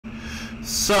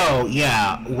So,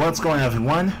 yeah, what's going on,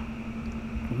 everyone?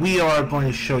 We are going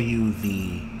to show you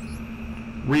the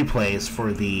replays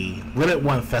for the Limit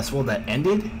 1 festival that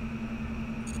ended,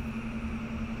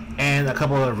 and a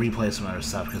couple of replays from other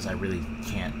stuff, because I really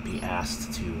can't be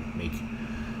asked to make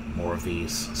more of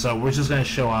these. So we're just going to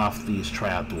show off these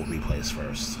tryout duel replays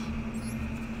first.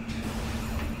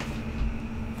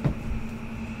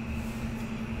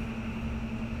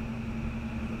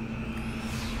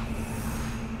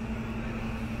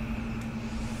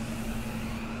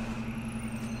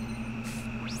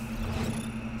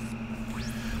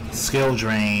 Skill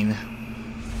drain.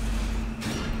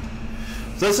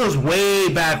 So this was way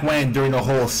back when, during the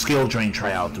whole skill drain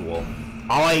tryout duel.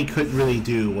 All I could really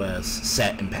do was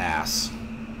set and pass.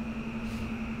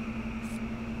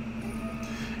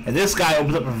 And this guy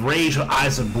opens up with Rage with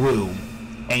Eyes of Blue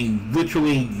and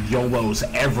literally YOLOs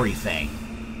everything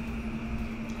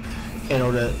in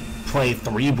order to play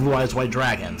 3 Blue Eyes White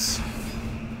Dragons.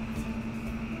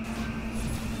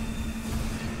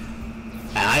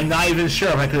 And I'm not even sure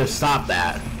if I could have stopped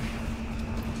that.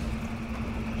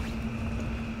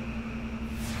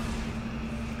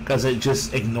 Because it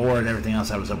just ignored everything else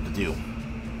I was able to do.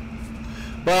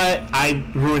 But I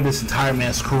ruined this entire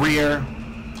man's career.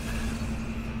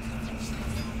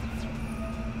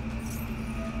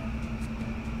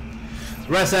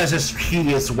 The rest of that is just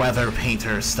tedious weather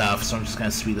painter stuff, so I'm just going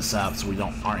to speed this up so we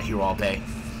aren't here all day.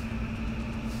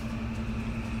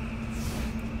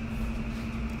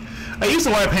 I use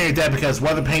the weather painter deck because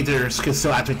weather painters can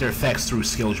still activate their effects through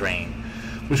skill drain,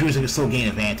 which means they can still gain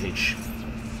advantage.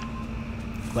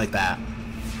 Like that.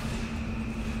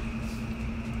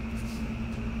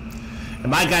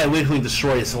 And my guy literally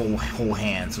destroyed his whole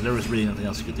hand, so there was really nothing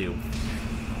else he could do.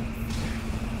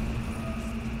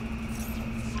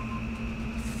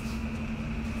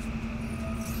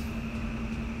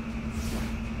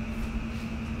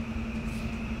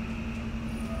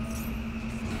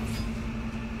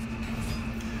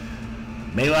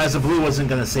 Maybe Eyes of Blue wasn't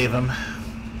going to save him.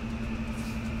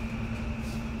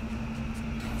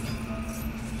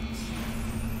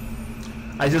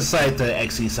 I just decided to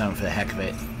XE7 for the heck of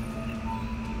it.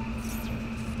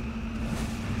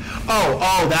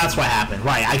 Oh, that's what happened.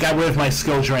 Right, I got rid of my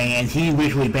skill drain, and he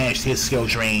literally banished his skill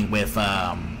drain with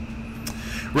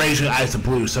Rage with Eyes of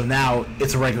Blue, so now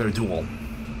it's a regular duel.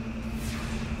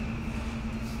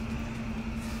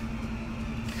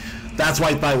 That's why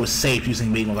I thought it was safe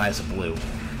using Maiden with Eyes of Blue.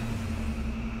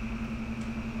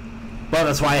 Well,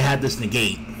 that's why I had this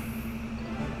negate.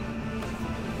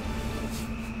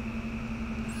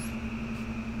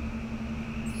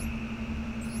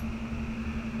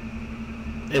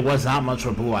 It was not much for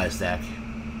a Blue Eyes deck.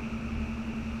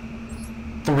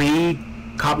 3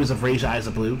 copies of Rage Eyes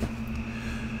of Blue.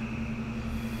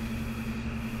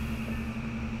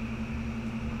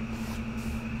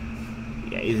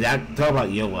 Talk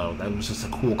about YOLO. That was just a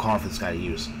cool card for this guy to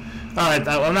use. Alright,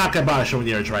 I'm not going to bother showing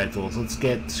the other triad tools. Let's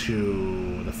get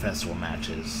to the festival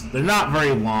matches. They're not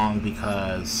very long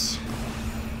because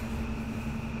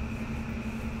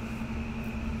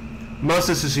most of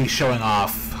this is just showing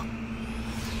off.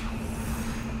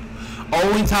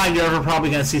 Only time you're ever probably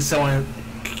going to see someone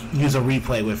use a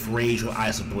replay with Rage with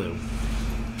Eyes of Blue.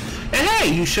 And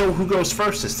hey, you show who goes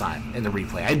first this time in the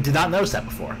replay. I did not notice that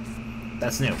before.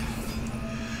 That's new.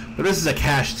 But this is a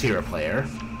Cashier player.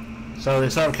 So they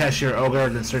start with Cashier Ogre,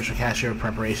 then search for Cashier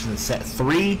Preparation and set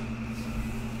 3.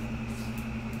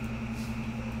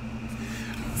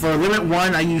 For Limit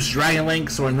 1, I used Dragon Link,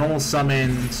 so I normal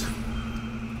summoned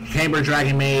Chamber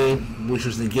Dragon Maid, which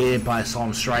was negated by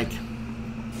Solemn Strike.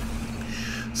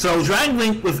 So Dragon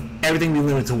Link, with everything being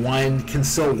limited to 1, can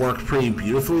still work pretty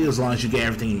beautifully as long as you get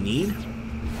everything you need.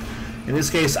 In this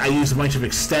case, I used a bunch of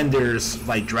extenders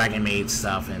like Dragon Maid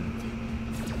stuff and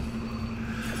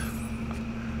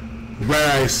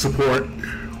Red Eye support.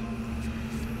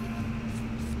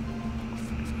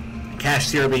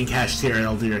 Cashier being Cashier,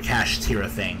 it'll do your Cashier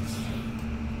thing.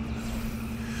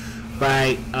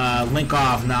 But link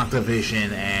off Nocta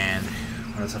Vision and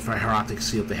let's for Heroctic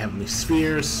Seal the Heavenly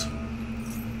Spheres.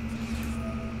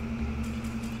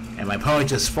 And my opponent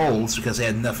just folds because they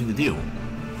had nothing to do.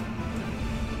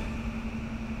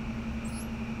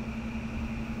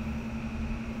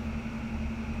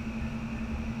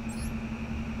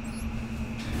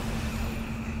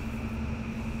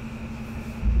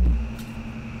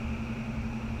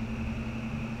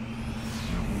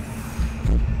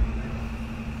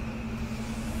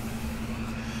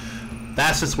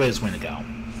 That's just the way it's going to go.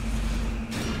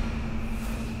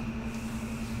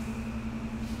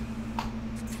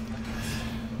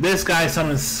 This guy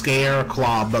summons Scare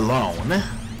Claw Balone.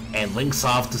 and links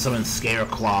off to summon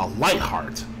Scareclaw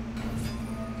Lightheart.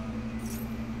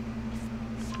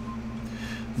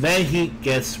 Then he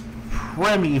gets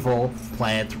Primeval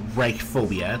Plant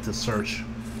Rakephobia to search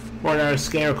for another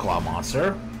Scareclaw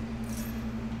monster.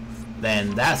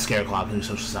 Then that Scareclaw can be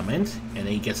social summoned, and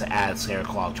then he gets to add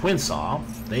Scareclaw Twinsaw.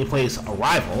 Then he plays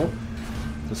Arrival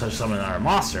to social summon another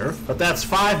monster, but that's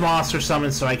 5 monster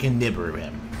summons, so I can Nibiru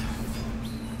him.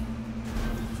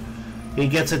 He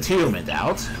gets a Tearment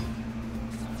out,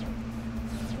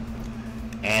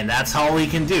 and that's all he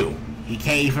can do. He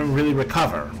can't even really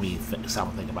recover when you stop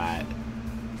and think about it.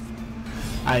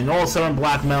 I null summon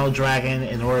Black Metal Dragon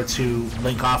in order to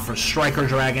link off for Striker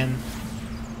Dragon.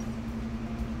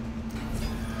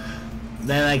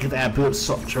 Then I get to add then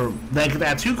I get to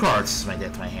add 2 cards to my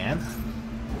deck to my hand.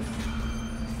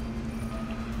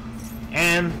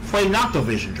 And play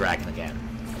Noctovision Dragon again.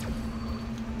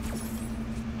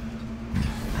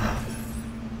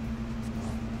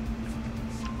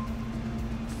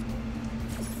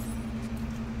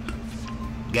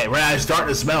 Get Rise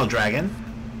Darkness Metal Dragon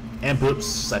and Boot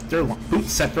Scepter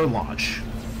Launch.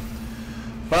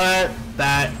 But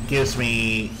that gives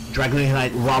me Dragon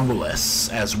Ignite Romulus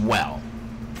as well.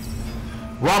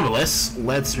 Romulus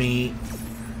lets me...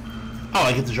 Oh,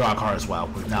 I get to draw a card as well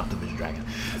with Noctovision Dragon.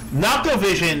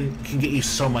 Noctovision can get you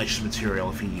so much material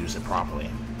if you use it properly.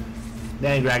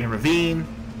 Then Dragon Ravine.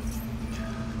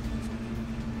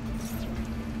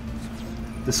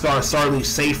 Discard Starleaf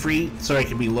Safety so it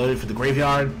can be loaded for the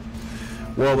graveyard.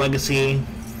 World Legacy,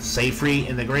 Safety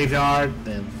in the graveyard.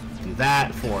 Then do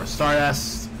that for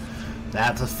Stardust.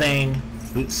 That's a thing.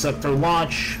 Boot Scepter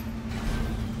Launch.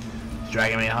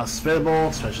 Dragon Maid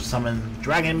Hospitable. Special Summon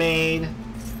Dragon Maid.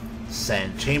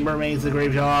 Send Chambermaid to the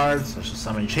graveyard. Special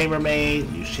Summon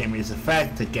Chambermaid. Use Chambermaid's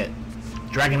effect to get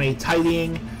Dragon Maid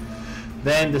Tidying.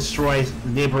 Then destroy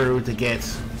Nibiru to get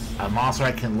a monster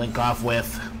I can link off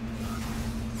with.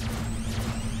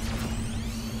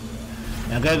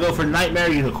 And I'm gonna go for Nightmare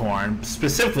Unicorn,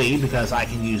 specifically because I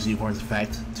can use Unicorn's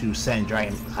effect to send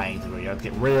Dragon Tidying to the graveyard to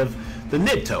get rid of the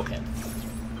Nib token.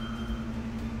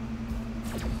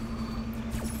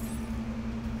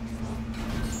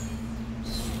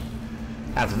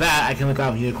 After that, I can look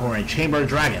off Unicorn and Chamber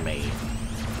Dragon Maid.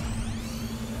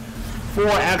 For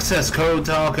Access Code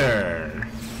Talker.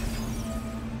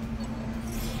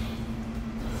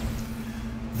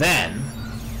 Then,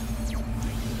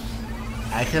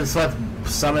 I can select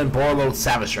Summon Borload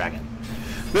Savage Dragon.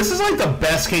 This is like the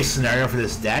best case scenario for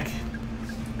this deck.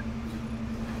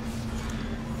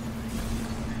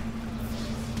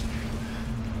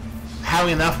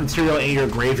 Having enough material in your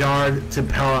graveyard to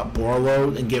power up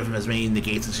Borload and give him as many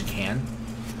negates as you can.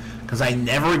 Because I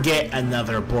never get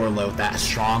another Borload that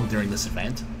strong during this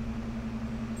event.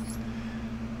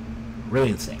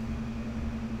 Really insane.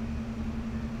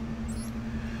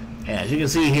 And as you can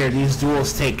see here, these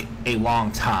duels take a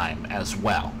long time as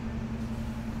well.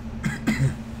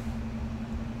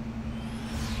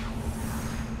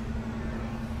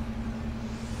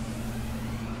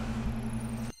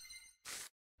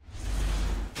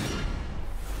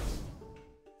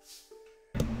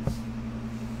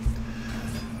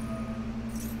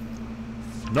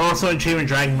 North Summon Chamber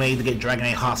Dragon Maid to get Dragon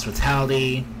Maid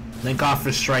Hospitality. Link off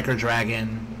for Striker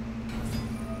Dragon.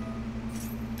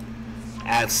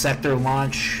 Add Scepter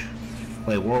Launch.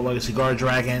 Play World Legacy Guard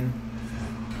Dragon.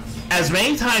 As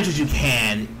many times as you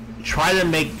can, try to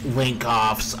make link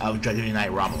offs of Dragon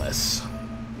Ignite Romulus.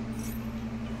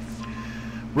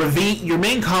 Your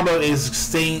main combo is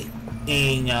staying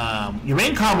in. Your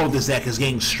main combo of this deck is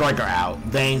getting Striker out,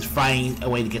 then finding a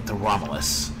way to get to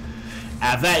Romulus.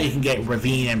 After that, you can get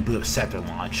Ravine and boot up Scepter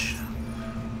Launch.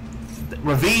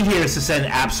 Ravine here is to send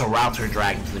Absol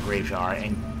Dragon to the graveyard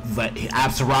and let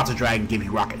Absol Dragon give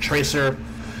you Rocket Tracer.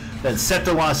 Then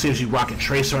Scepter Launch gives you Rocket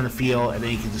Tracer on the field, and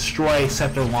then you can destroy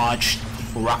Scepter Launch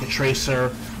for Rocket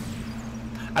Tracer.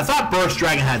 I thought Burst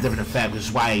Dragon had a different effect, which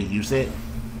is why I used it.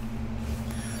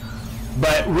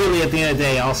 But really, at the end of the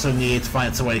day, I also needed to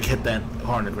find some way to get that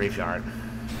card in the graveyard.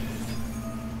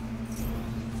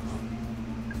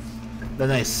 Then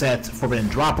I set Forbidden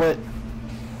Droplet.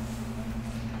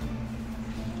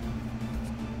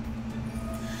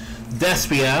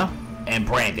 Despia and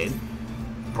Branded.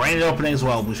 Branded opening as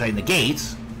well, which I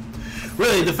negate.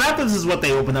 Really, the fact that this is what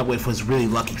they opened up with was really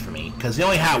lucky for me, because they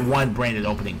only had one Branded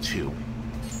opening too.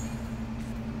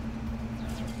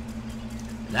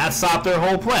 And that stopped their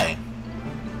whole play.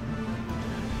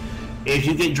 If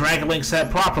you get Dragon Link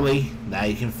set properly, now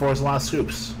you can force a lot of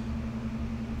scoops.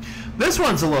 This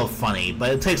one's a little funny,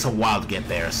 but it takes a while to get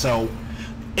there, so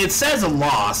it says a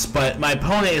loss, but my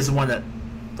opponent is the one that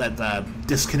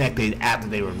disconnected after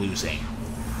they were losing.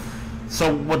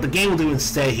 So what the game will do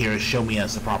instead here is show me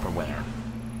as the proper winner.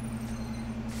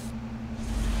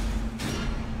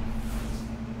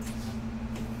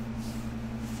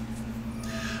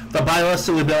 The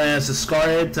Biolistic Rebellion is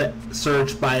discarded to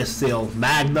search Biosteel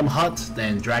Magnum Hut,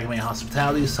 then Dragon Maid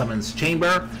Hospitality summons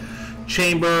Chamber.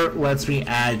 Chamber lets me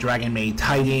add Dragon Maid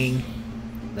Tiding,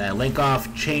 then link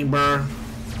off Chamber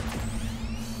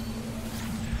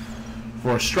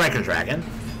for Striker Dragon.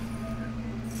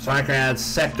 Striker adds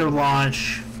Sector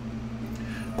Launch.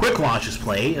 Quick Launch is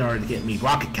played in order to get me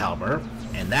Rocket Caliber,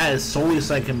 and that is solely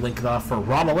so I can link it off for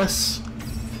Romulus.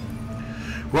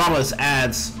 Romulus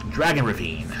adds Dragon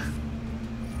Ravine.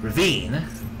 Ravine.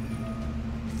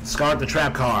 Discard the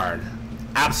trap card.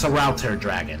 Absolrouter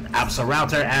Dragon.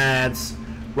 Absolrouter adds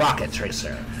Rocket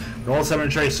Tracer. Roll summon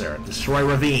Tracer. Destroy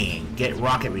Ravine. Get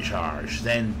Rocket Recharge.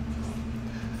 Then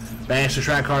banish the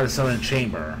trap card to summon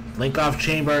Chamber. Link off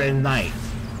Chamber and Knight.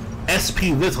 SP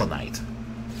Little Knight.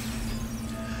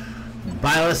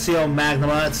 Biolistio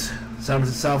Magnamut summons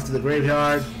itself to the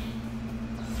graveyard.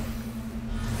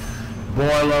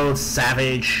 Borload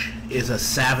Savage is a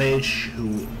Savage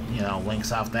who, you know,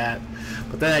 links off that.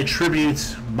 But then I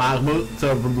tribute Magmut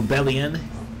to Rebellion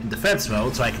in defense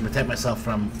mode so I can protect myself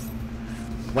from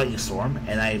Lightning Storm,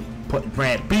 and I put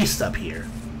Brand Beast up here.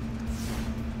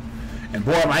 And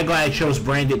boy, am I glad I chose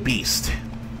Branded Beast.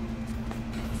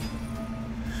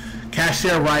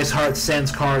 Cashier Rise Heart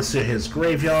sends cards to his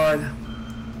graveyard.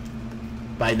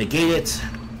 By negate it.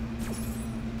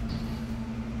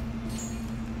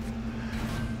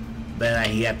 Then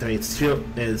he activates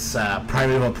his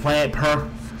Primeval Planet per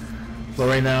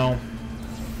Loreno.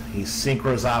 He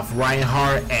synchros off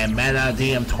Reinhardt and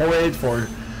Manadium Torrid for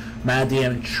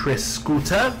Manadium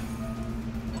Triscuta.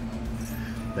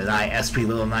 Then I SP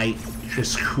Little Knight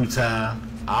Triscuta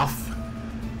off.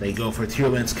 They go for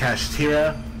Tyrlin's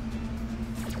Kashtira.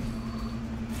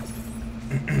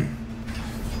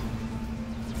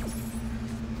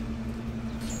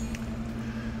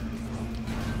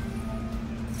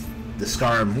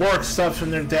 Discard more stuff from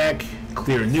their deck.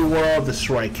 Clear New World.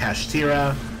 Destroy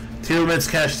Kashtira. Tyrlin's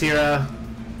Kashtira.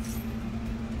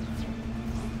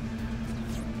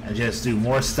 And just do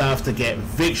more stuff to get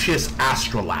Vicious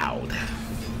Astrolaud.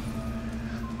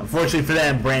 Unfortunately for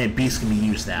them, Branded Beast can be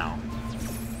used now.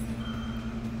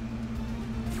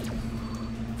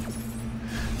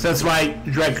 Since my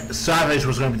Drake Savage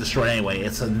was going to be destroyed anyway,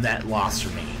 it's a net loss for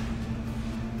me.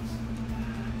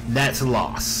 Net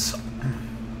loss.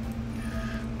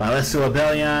 Biolistio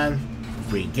Rebellion,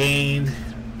 regained.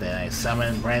 Then I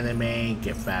summon Branded Maid,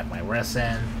 get back my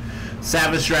Resin.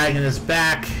 Savage Dragon is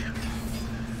back.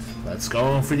 Let's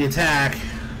go for the attack.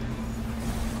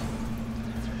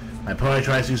 My opponent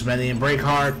tries to use Manadium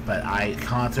Breakheart, but I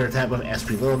counter attack with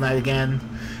SP Little Knight again.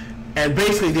 And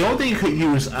basically, the only thing you could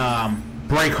use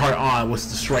Breakheart on was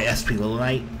destroy SP Little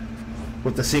Knight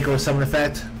with the Synchro Summon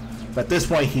effect. But at this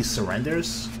point, he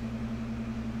surrenders.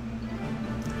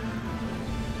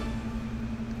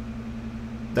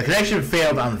 The connection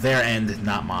failed on their end,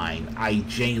 not mine. I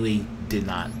genuinely did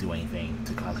not do anything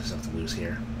to cause myself to lose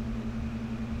here.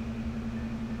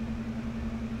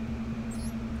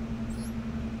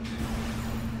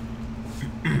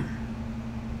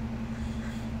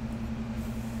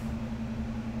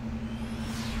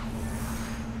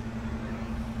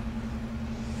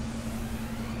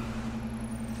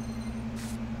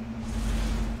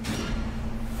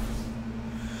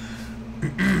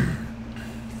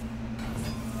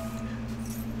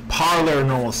 Parlor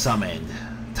Null summoned.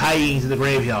 Tiding to the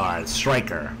graveyard.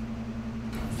 Striker.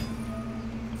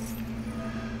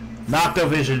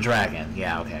 Noctovision Dragon.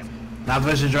 Yeah, okay.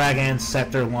 Noctovision Dragon.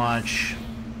 Sector Launch.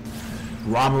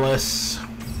 Romulus.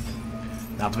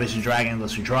 Noctovision Dragon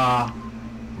lets you draw.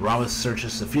 Romulus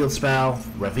searches the field spell.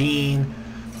 Ravine.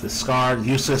 Discard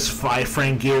useless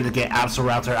 5-frame gear to get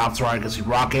Absolrouter. Absolrouter gets you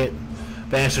Rocket.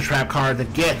 Banish the trap card to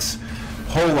get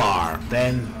Polar.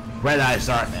 Then Red Eyes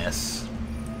Darkness.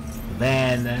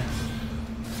 Then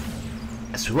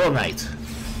Esfiril Knight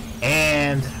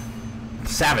and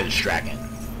Savage Dragon.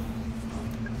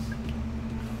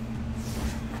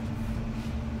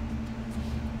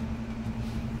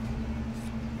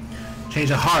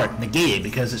 Change of Heart negated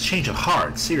because it's Change of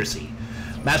Heart. Seriously.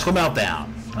 Magical Meltdown.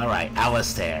 Alright,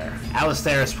 Alistair.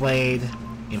 Alistair is played.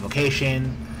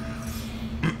 Invocation.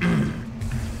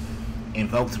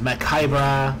 Invoked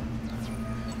Macabre.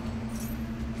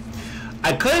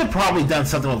 I could have probably done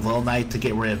something with Little Knight to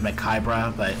get rid of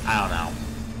Macabre, but I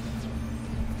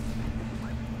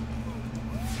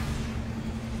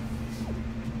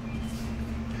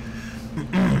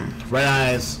don't know. Red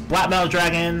Eyes, Black Metal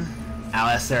Dragon,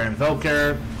 Alistair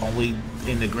Invoker, only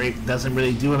in the great, doesn't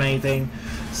really do him anything.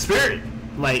 Spirit,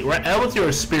 like,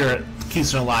 Elementor Spirit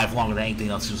keeps him alive longer than anything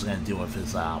else he was going to do with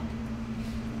his other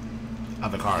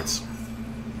cards.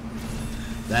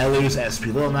 Then I lose SP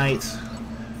Little Knight.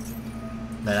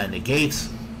 Then I negate. So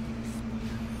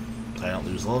I don't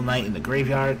lose Little Knight in the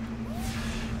graveyard.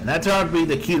 And that turned out to be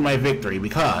the key to my victory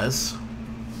because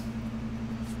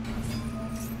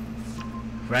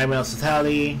Fragmental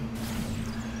Totality,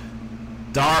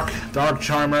 Dark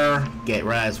Charmer, get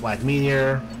Rise Black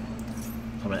Meteor,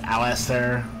 summon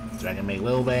Alistair, Dragon Maid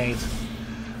Little Bait,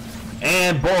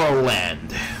 and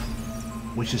Borrowland,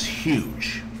 which is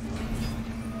huge.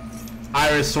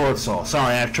 Iris Sword Soul.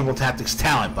 Sorry, I have Triple Tactics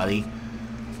talent, buddy.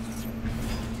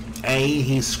 And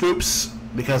he scoops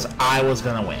because I was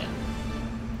gonna win.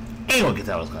 Anyone could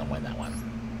tell I was gonna win that one.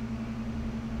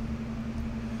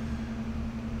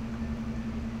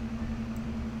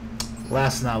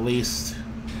 Last but not least,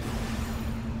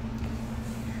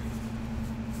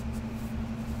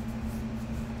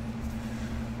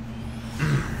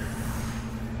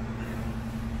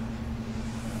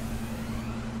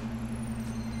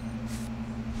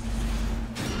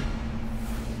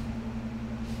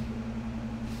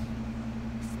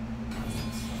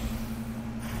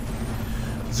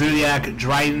 Zodiac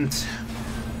Trident.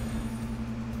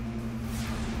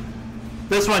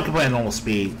 This one can play at normal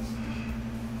speed.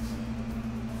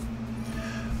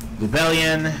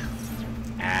 Rebellion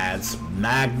adds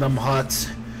Magnum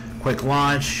Hut, Quick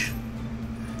Launch,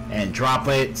 and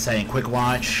Droplet, setting Quick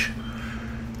Launch.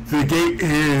 The gate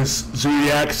is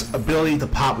Zodiac's ability to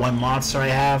pop one monster I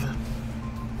have.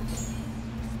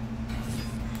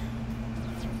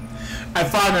 I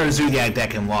found another Zodiac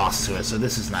deck and lost to it, so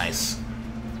this is nice.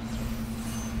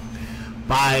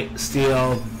 Buy,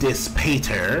 steal,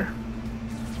 Dispater.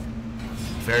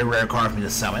 Very rare card for me to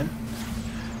summon.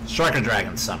 Striker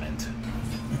Dragon summoned.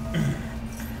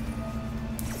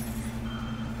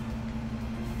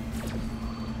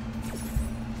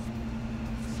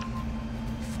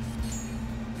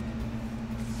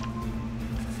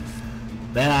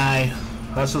 Then I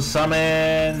also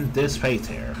summon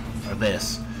Dispater, or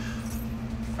this.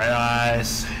 Red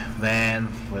Eyes, then,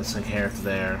 what's the character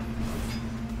there?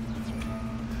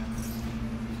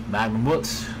 Magnum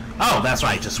Woods. Oh, that's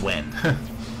right, just win.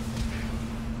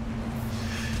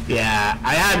 Yeah,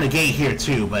 I had a negate here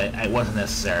too, but it wasn't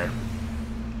necessary.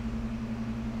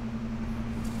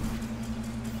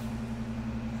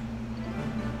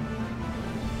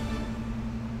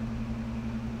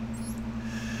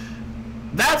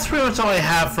 That's pretty much all I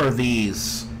have for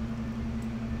these.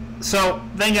 So,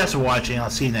 thank you guys for watching.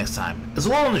 I'll see you next time. It's a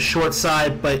little on the short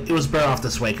side, but it was better off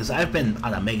this way because I've been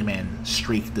on a Mega Man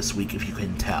streak this week, if you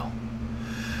couldn't tell.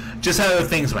 Just had other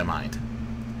things in my mind.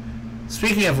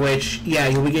 Speaking of which, yeah,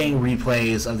 you'll be getting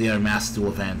replays of the other Masterduel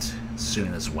event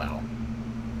soon as well.